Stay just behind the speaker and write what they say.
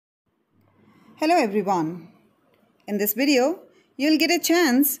Hello everyone. In this video, you'll get a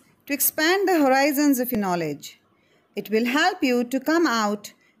chance to expand the horizons of your knowledge. It will help you to come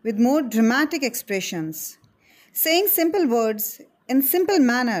out with more dramatic expressions. Saying simple words in simple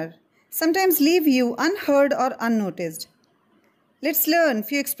manner sometimes leave you unheard or unnoticed. Let's learn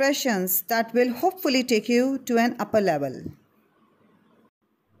few expressions that will hopefully take you to an upper level.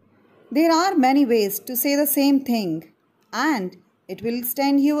 There are many ways to say the same thing, and it will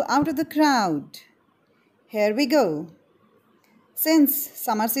stand you out of the crowd. Here we go. Since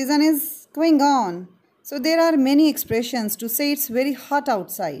summer season is going on, so there are many expressions to say it's very hot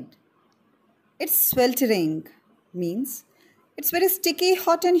outside. It's sweltering means it's very sticky,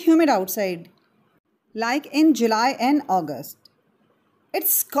 hot and humid outside, like in July and August.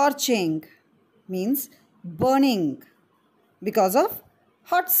 It's scorching means burning because of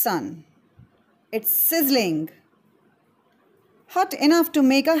hot sun. It's sizzling, hot enough to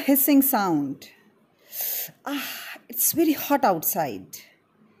make a hissing sound. It's very hot outside.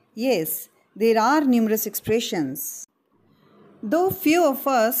 Yes, there are numerous expressions. Though few of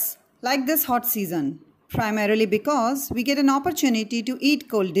us like this hot season, primarily because we get an opportunity to eat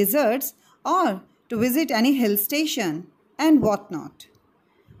cold desserts or to visit any hill station and whatnot.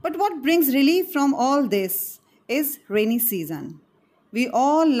 But what brings relief from all this is rainy season. We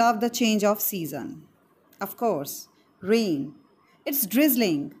all love the change of season. Of course, rain. It's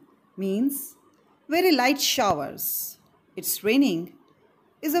drizzling means very light showers. It's raining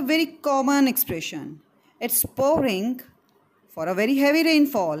is a very common expression. It's pouring for a very heavy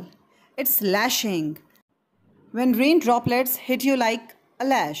rainfall. It's lashing when rain droplets hit you like a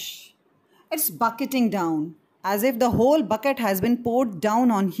lash. It's bucketing down as if the whole bucket has been poured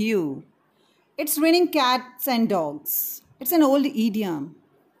down on you. It's raining cats and dogs. It's an old idiom.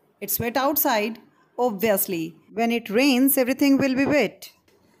 It's wet outside. Obviously, when it rains, everything will be wet.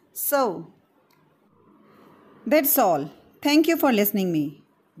 So, that's all. Thank you for listening me.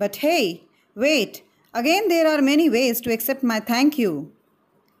 But hey, wait. Again, there are many ways to accept my thank you.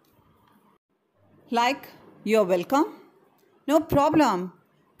 Like, you're welcome. No problem.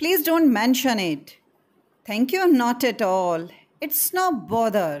 Please don't mention it. Thank you, not at all. It's no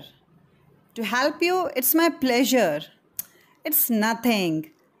bother. To help you, it's my pleasure. It's nothing.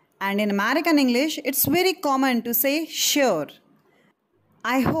 And in American English, it's very common to say sure.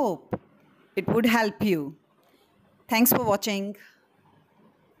 I hope it would help you. Thanks for watching.